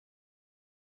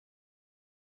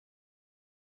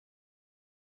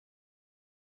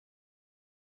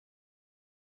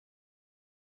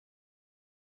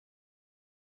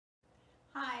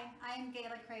Hi, I am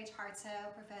Gayla Kraetsch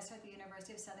Hartsough, professor at the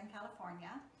University of Southern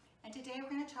California, and today we're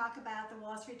going to talk about the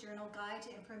Wall Street Journal Guide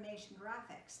to Information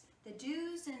Graphics, the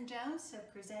do's and don'ts of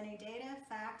presenting data,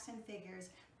 facts, and figures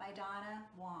by Dona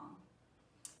Wong.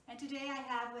 And today I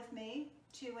have with me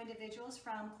two individuals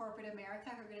from corporate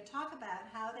America who are going to talk about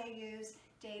how they use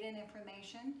data and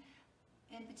information,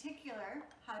 in particular,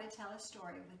 how to tell a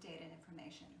story with data and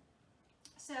information.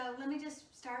 So let me just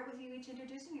start with you each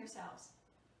introducing yourselves.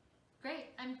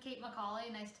 Great, I'm Kate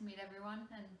Macauley. Nice to meet everyone,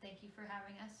 and thank you for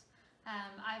having us.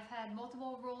 I've had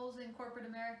multiple roles in corporate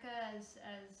America, as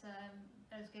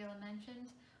Gayla mentioned.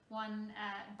 One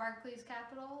at Barclays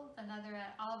Capital, another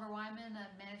at Oliver Wyman, a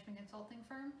management consulting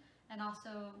firm, and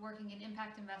also working in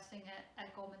impact investing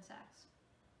at Goldman Sachs.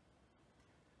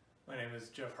 My name is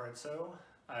Jeff Hartsough.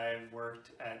 I've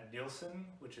worked at Nielsen,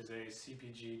 which is a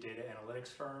CPG data analytics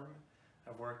firm.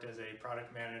 I've worked as a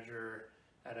product manager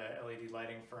at a LED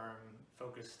lighting firm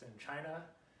focused in China.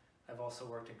 I've also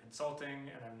worked in consulting,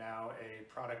 and I'm now a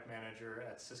product manager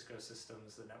at Cisco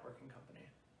Systems, the networking company.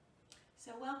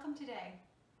 So welcome today.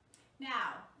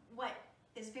 Now, what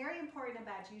is very important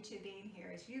about you two being here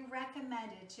is you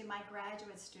recommended to my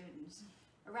graduate students,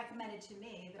 or recommended to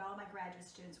me, that all my graduate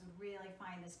students would really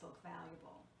find this book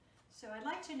valuable. So I'd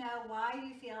like to know why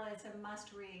you feel it's a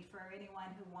must-read for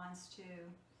anyone who wants to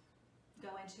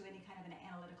go into any kind of an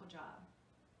analytical job.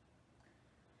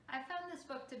 I found this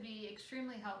book to be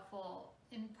extremely helpful,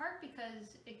 in part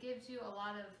because it gives you a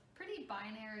lot of pretty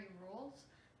binary rules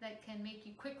that can make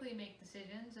you quickly make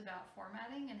decisions about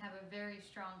formatting and have a very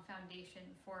strong foundation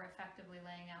for effectively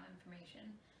laying out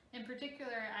information. In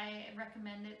particular, I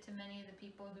recommend it to many of the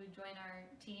people who join our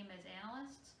team as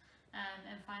analysts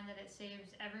and find that it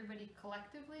saves everybody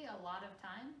collectively a lot of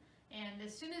time. And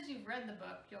as soon as you've read the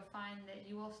book, you'll find that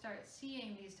you will start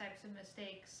seeing these types of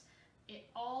mistakes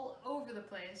all over the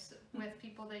place with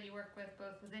people that you work with,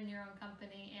 both within your own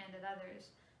company and at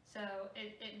others. So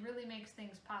it really makes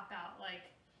things pop out. Like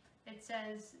it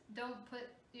says, don't put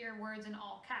your words in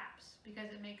all caps because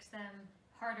it makes them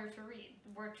harder to read.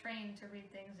 We're trained to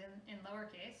read things in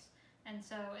lowercase. And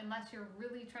so unless you're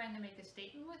really trying to make a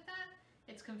statement with that,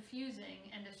 it's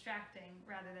confusing and distracting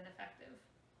rather than effective.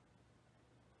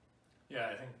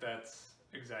 Yeah, I think that's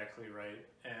exactly right.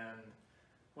 And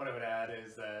what I would add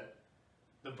is that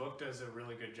the book does a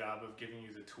really good job of giving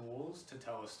you the tools to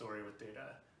tell a story with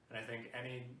data. And I think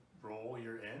any role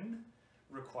you're in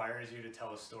requires you to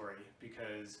tell a story,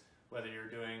 because whether you're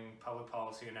doing public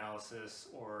policy analysis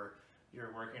or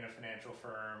you're working in a financial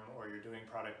firm or you're doing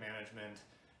product management,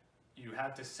 you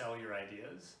have to sell your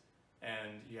ideas,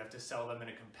 and you have to sell them in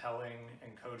a compelling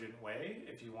and cogent way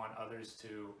if you want others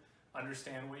to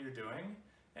understand what you're doing,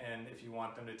 and if you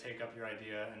want them to take up your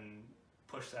idea and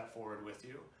push that forward with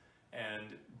you.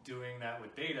 And doing that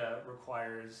with data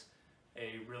requires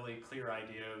a really clear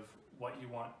idea of what you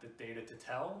want the data to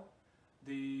tell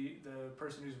the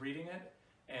person who's reading it,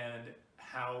 and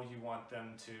how you want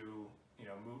them to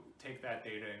take that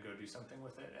data and go do something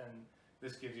with it. And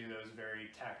this gives you those very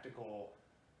tactical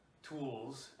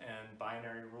tools and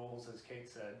binary rules, as Kate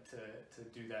said, to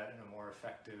do that in a more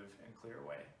effective and clear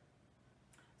way.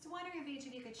 So I wonder if each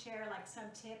of you could share like some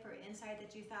tip or insight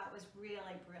that you thought was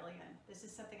really brilliant. This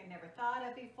is something I've never thought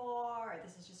of before, or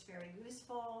this is just very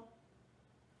useful.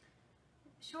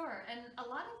 Sure, and a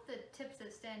lot of the tips that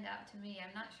stand out to me,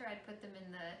 I'm not sure I'd put them in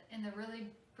the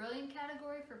really brilliant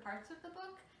category for parts of the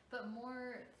book, but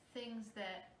more things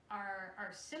that are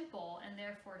simple and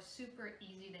therefore super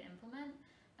easy to implement,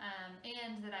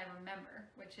 and that I remember,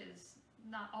 which is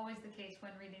not always the case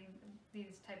when reading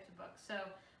these types of books. So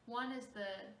one is the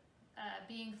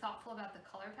being thoughtful about the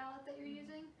color palette that you're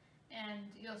using, and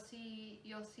you'll see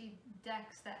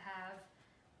decks that have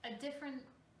a different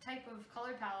type of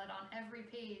color palette on every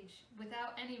page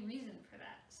without any reason for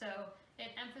that. So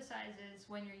it emphasizes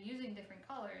when you're using different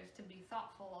colors to be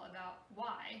thoughtful about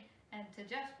why, and to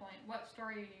Jeff's point, what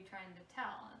story are you trying to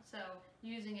tell? So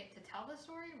using it to tell the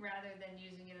story rather than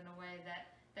using it in a way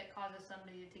that causes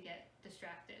somebody to get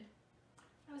distracted.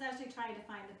 I was actually trying to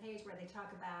find the page where they talk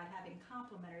about having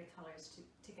complementary colors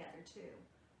together too.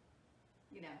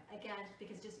 Again,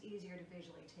 because it's just easier to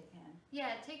visually take in.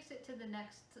 Yeah, it takes it to the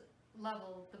next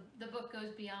level. The book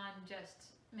goes beyond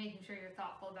just making sure you're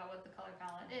thoughtful about what the color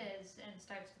palette is, and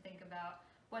starts to think about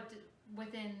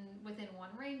within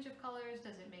one range of colors,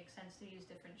 does it make sense to use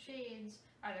different shades?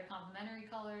 Are there complementary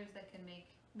colors that can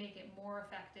make it more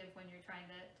effective when you're trying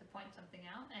to point something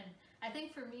out? And I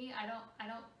think for me, I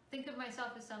don't think of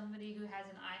myself as somebody who has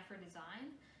an eye for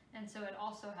design, and so it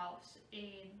also helps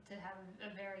aid to have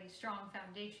a very strong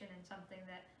foundation in something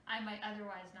that I might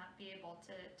otherwise not be able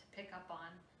to pick up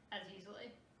on as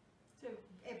easily. So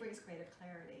it brings greater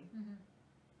clarity. Mm-hmm.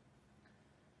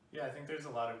 Yeah, I think there's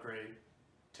a lot of great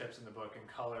tips in the book, and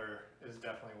color is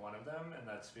definitely one of them, and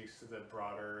that speaks to the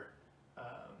broader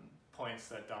points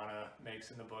that Dona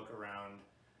makes in the book around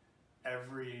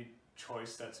every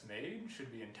choice that's made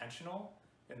should be intentional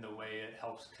in the way it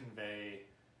helps convey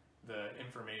the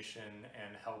information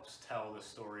and helps tell the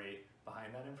story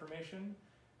behind that information.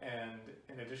 And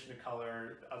in addition to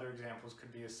color, other examples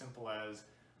could be as simple as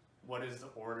what is the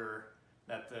order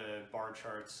that the bar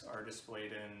charts are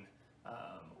displayed in,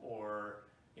 or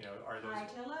are those High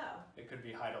to low. It could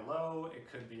be high to low,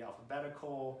 it could be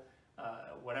alphabetical,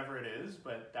 whatever it is,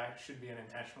 but that should be an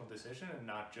intentional decision and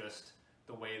not just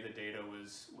the way the data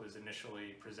was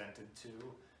initially presented to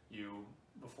you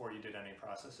before you did any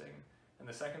processing. And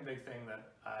the second big thing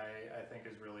that I think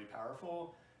is really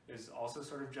powerful is also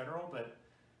sort of general, but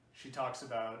she talks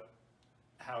about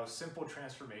how simple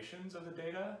transformations of the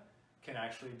data can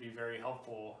actually be very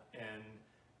helpful in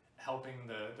helping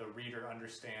the reader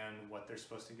understand what they're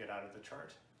supposed to get out of the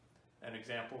chart. An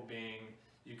example being,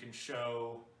 you can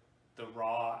show the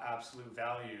raw absolute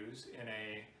values in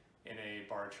a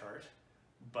bar chart,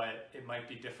 but it might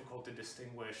be difficult to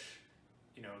distinguish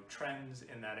trends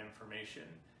in that information.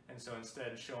 And so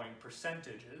instead, showing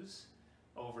percentages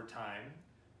over time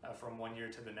from one year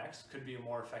to the next could be a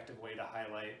more effective way to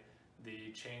highlight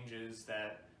the changes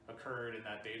that occurred in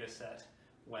that data set.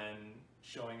 When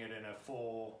showing it in a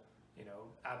full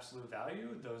absolute value,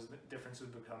 those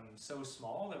differences would become so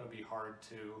small that it would be hard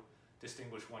to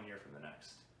distinguish one year from the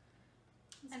next.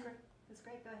 That's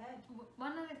great. Go ahead.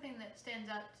 One other thing that stands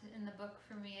out in the book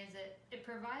for me is that it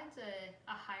provides a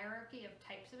hierarchy of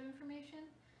types of information,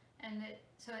 and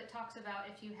so it talks about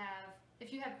if you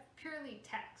have purely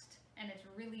text and it's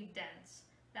really dense,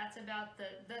 that's the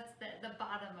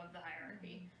bottom of the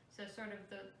hierarchy. So sort of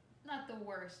not the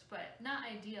worst, but not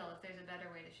ideal if there's a better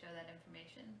way to show that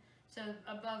information. So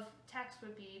above text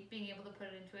would be being able to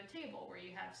put it into a table where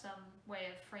you have some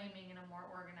way of framing in a more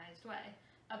organized way.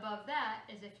 Above that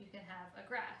is if you can have a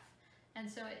graph. And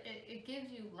so it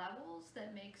gives you levels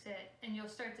that makes it, and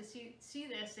you'll start to see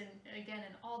this in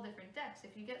all different decks.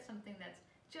 If you get something that's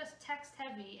just text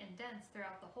heavy and dense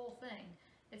throughout the whole thing,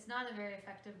 it's not a very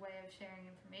effective way of sharing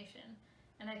information.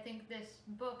 And I think this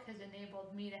book has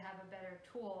enabled me to have a better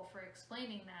tool for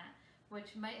explaining that,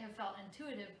 which might have felt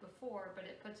intuitive before, but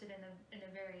it puts it in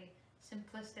a very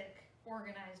simplistic,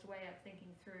 organized way of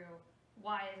thinking through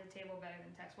why is a table better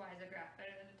than text, why is a graph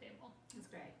better than a table. That's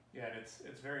great. Yeah, and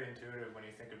it's very intuitive when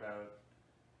you think about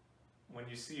when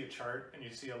you see a chart and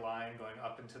you see a line going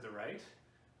up and to the right.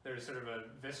 There's sort of a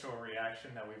visceral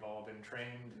reaction that we've all been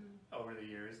trained over the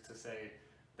years to say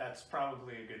that's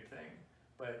probably a good thing.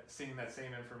 But seeing that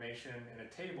same information in a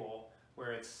table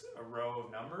where it's a row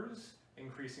of numbers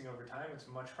increasing over time, it's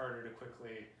much harder to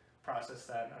quickly process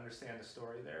that and understand the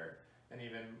story there. And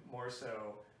even more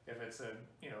so if it's a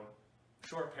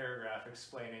short paragraph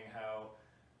explaining how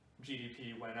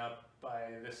GDP went up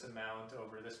by this amount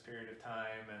over this period of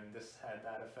time and this had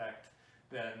that effect,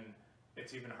 then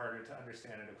it's even harder to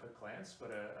understand at a quick glance,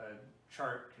 but a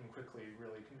chart can quickly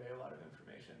really convey a lot of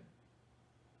information.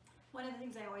 One of the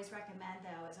things I always recommend,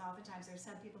 though, is oftentimes there's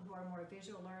some people who are more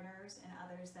visual learners and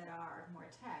others that are more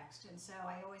text. And so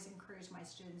I always encourage my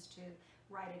students to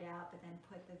write it out, but then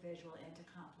put the visual in to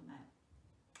complement.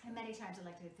 And many times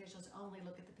elected officials only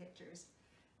look at the pictures.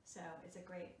 So it's a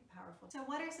great, powerful. So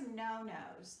what are some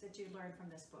no-nos that you learned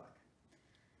from this book?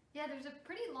 Yeah, there's a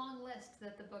pretty long list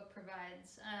that the book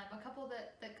provides. A couple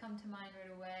that come to mind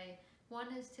right away.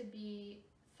 One is to be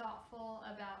thoughtful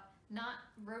about not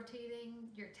rotating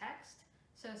your text.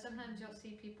 So sometimes you'll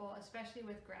see people, especially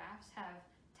with graphs, have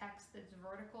text that's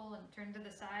vertical and turned to the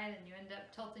side, and you end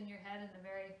up tilting your head in a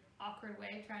very awkward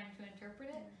way trying to interpret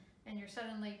it, and you're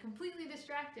suddenly completely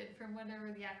distracted from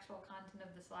whatever the actual content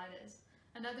of the slide is.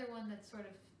 Another one that's sort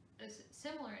of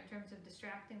similar in terms of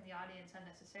distracting the audience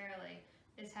unnecessarily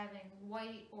is having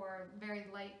white or very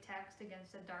light text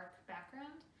against a dark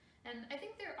background. And I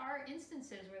think there are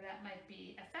instances where that might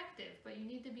be effective, but you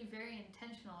need to be very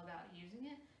intentional about using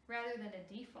it rather than a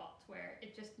default where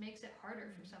it just makes it harder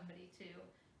for somebody to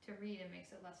read and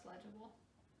makes it less legible.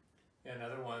 Yeah,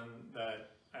 another one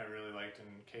that I really liked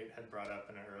and Kate had brought up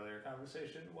in an earlier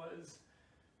conversation was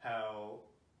how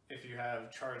if you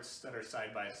have charts that are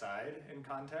side by side in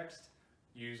context,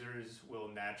 users will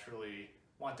naturally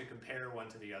want to compare one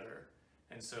to the other.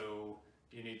 And so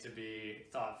you need to be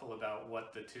thoughtful about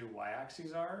what the two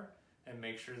y-axes are and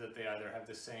make sure that they either have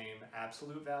the same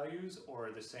absolute values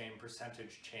or the same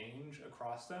percentage change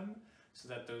across them so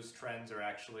that those trends are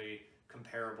actually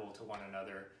comparable to one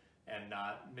another and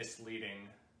not misleading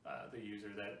the user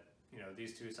that,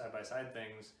 these two side-by-side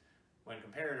things, when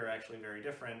compared, are actually very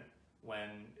different,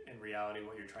 when in reality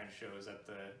what you're trying to show is that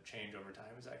the change over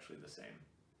time is actually the same.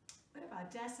 What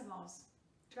about decimals?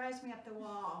 Drives me up the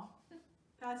wall.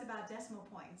 Thoughts about decimal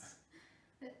points?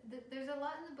 There's a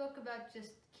lot in the book about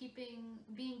just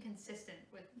being consistent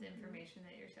with the information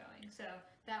that you're showing. So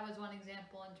that was one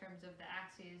example in terms of the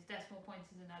axes. Decimal points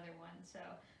is another one. So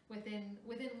within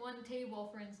one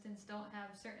table, for instance, don't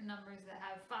have certain numbers that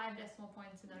have 5 decimal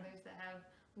points and others that have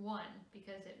 1,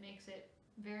 because it makes it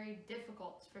very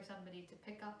difficult for somebody to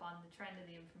pick up on the trend of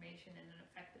the information in an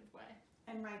effective way.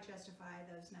 And right justify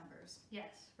those numbers.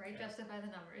 Yes, right justify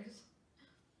the numbers.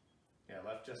 Yeah,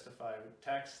 left justify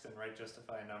text and right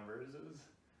justify numbers is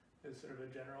sort of a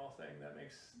general thing that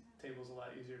makes tables a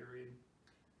lot easier to read.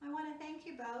 I want to thank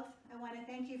you both. I want to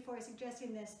thank you for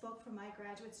suggesting this book for my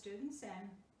graduate students, and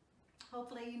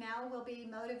hopefully you now will be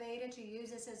motivated to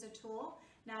use this as a tool,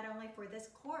 not only for this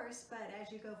course, but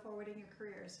as you go forward in your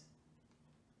careers.